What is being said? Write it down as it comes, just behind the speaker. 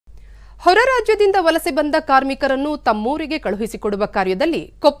ಹೊರ ರಾಜ್ಯದಿಂದ ವಲಸೆ ಬಂದ ಕಾರ್ಮಿಕರನ್ನು ತಮ್ಮೂರಿಗೆ ಕಳುಹಿಸಿಕೊಡುವ ಕಾರ್ಯದಲ್ಲಿ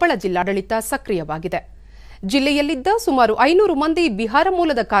ಕೊಪ್ಪಳ ಜಿಲ್ಲಾಡಳಿತ ಸಕ್ರಿಯವಾಗಿದೆ. ಜಿಲ್ಲೆಯಲ್ಲಿದ್ದ ಸುಮಾರು 500 ಮಂದಿ ಬಿಹಾರ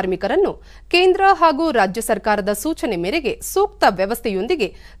ಮೂಲದ ಕಾರ್ಮಿಕರನ್ನು ಕೇಂದ್ರ ಹಾಗೂ ರಾಜ್ಯ ಸರ್ಕಾರದ ಸೂಚನೆ ಮೇರೆಗೆ ಸೂಕ್ತ ವ್ಯವಸ್ಥೆಯೊಂದಿಗೆ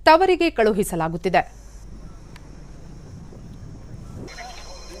ತವರಿಗೆ ಕಳುಹಿಸಲಾಗುತ್ತಿದೆ.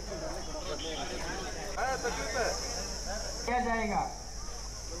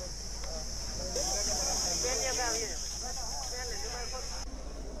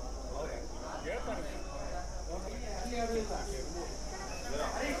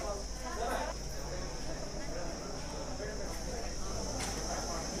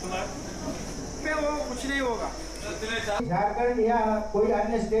 कुछ नहीं होगा। झारखंड या कोई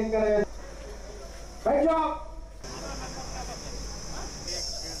अन्य स्टेट का बैठ जाओ।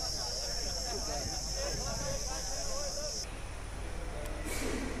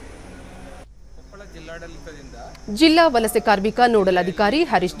 ಜಿಲ್ಲಾ ವಲಸೆ ಕಾರ್ಮಿಕ ನೋಡಲ್ ಅಧಿಕಾರಿ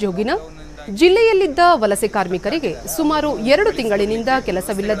ಹರೀಶ್ ಜೋಗಿನ ಜಿಲ್ಲೆಯಲ್ಲಿದ್ದ ವಲಸೆ ಕಾರ್ಮಿಕರಿಗೆ ಸುಮಾರು 2 ತಿಂಗಳಿನಿಂದ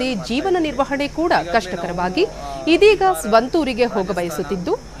ಕೆಲಸವಿಲ್ಲದೆ ಜೀವನ ನಿರ್ವಹಣೆ ಕೂಡ ಕಷ್ಟಕರವಾಗಿ ಇದೀಗ ಸ್ವಂತೂರಿಗೆ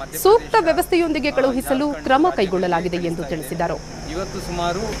ಹೋಗಬಯಸುತ್ತಿದ್ದು ಸೂಕ್ತ ವ್ಯವಸ್ಥೆಯೊಂದಿಗೆ ಕಳುಹಿಸಲು ಕ್ರಮ ಕೈಗೊಳ್ಳಲಾಗಿದೆ ಎಂದು ತಿಳಿಸಿದರು. ಇವತ್ತು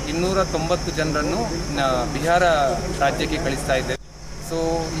ಸುಮಾರು 290 ಜನರನ್ನು ಬಿಹಾರ ರಾಜ್ಯಕ್ಕೆ ಕಳಿಸ್ತಾ ಇದ್ದೇವೆ. ಸೊ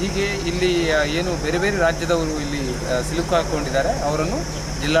ಹೀಗೆ ಇಲ್ಲಿ ಏನು ಬೇರೆ ಬೇರೆ ರಾಜ್ಯದವರು ಇಲ್ಲಿ ಸಿಲುಕಾಕೊಂಡಿದ್ದಾರೆ ಅವರನ್ನು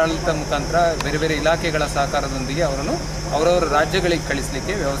ಜಿಲ್ಲಾಡಳಿತ ಮುಖಾಂತರ ಬೇರೆ ಬೇರೆ ಇಲಾಖೆಗಳ ಸಹಕಾರದೊಂದಿಗೆ ಅವರನ್ನು ಅವರವರ ರಾಜ್ಯಗಳಿಗೆ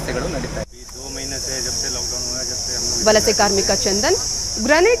ಕಳಿಸಲಿಕ್ಕೆ ವ್ಯವಸ್ಥೆಗಳು ನಡೀತಾ ಇದೆ. ವಲಸೆ ಕಾರ್ಮಿಕ ಚಂದನ್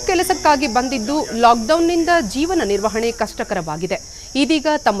ಗ್ರಾನೈಟ್ ಕೆಲಸಕ್ಕಾಗಿ ಬಂದಿದ್ದು ಲಾಕ್ಡೌನ್ನಿಂದ ಜೀವನ ನಿರ್ವಹಣೆ ಕಷ್ಟಕರವಾಗಿದೆ. ಇದೀಗ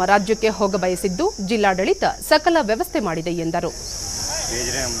ತಮ್ಮ ರಾಜ್ಯಕ್ಕೆ ಹೋಗಬಯಸಿದ್ದು ಜಿಲ್ಲಾಡಳಿತ ಸಕಲ ವ್ಯವಸ್ಥೆ ಮಾಡಿದೆ ಎಂದರು.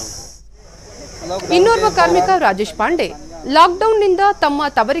 ಇನ್ನೋರ್ವ ಕಾರ್ಮಿಕ ರಾಜೇಶ್ ಪಾಂಡೆ ಲಾಕ್ಡೌನ್ನಿಂದ ತಮ್ಮ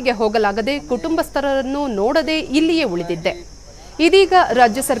ತವರಿಗೆ ಹೋಗಲಾಗದೆ ಕುಟುಂಬಸ್ಥರನ್ನು ನೋಡದೆ ಇಲ್ಲಿಯೇ ಉಳಿದಿದ್ದೆ. ಇದೀಗ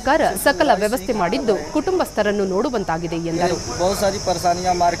ರಾಜ್ಯ ಸರ್ಕಾರ ಸಕಲ ವ್ಯವಸ್ಥೆ ಮಾಡಿದ್ದು ಕುಟುಂಬಸ್ಥರನ್ನು ನೋಡುವಂತಾಗಿದೆ ಎಂದರು. बहुत सारी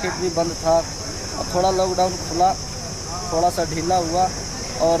परेशानियां, मार्केट भी बंद था, थोड़ा लॉकडाउन खुला, थोड़ा सा ढीला हुआ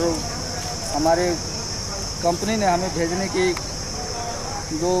और हमारे कंपनी ने हमें भेजने की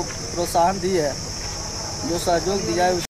जो प्रोत्साहन दी है, जो सहयोग दिया है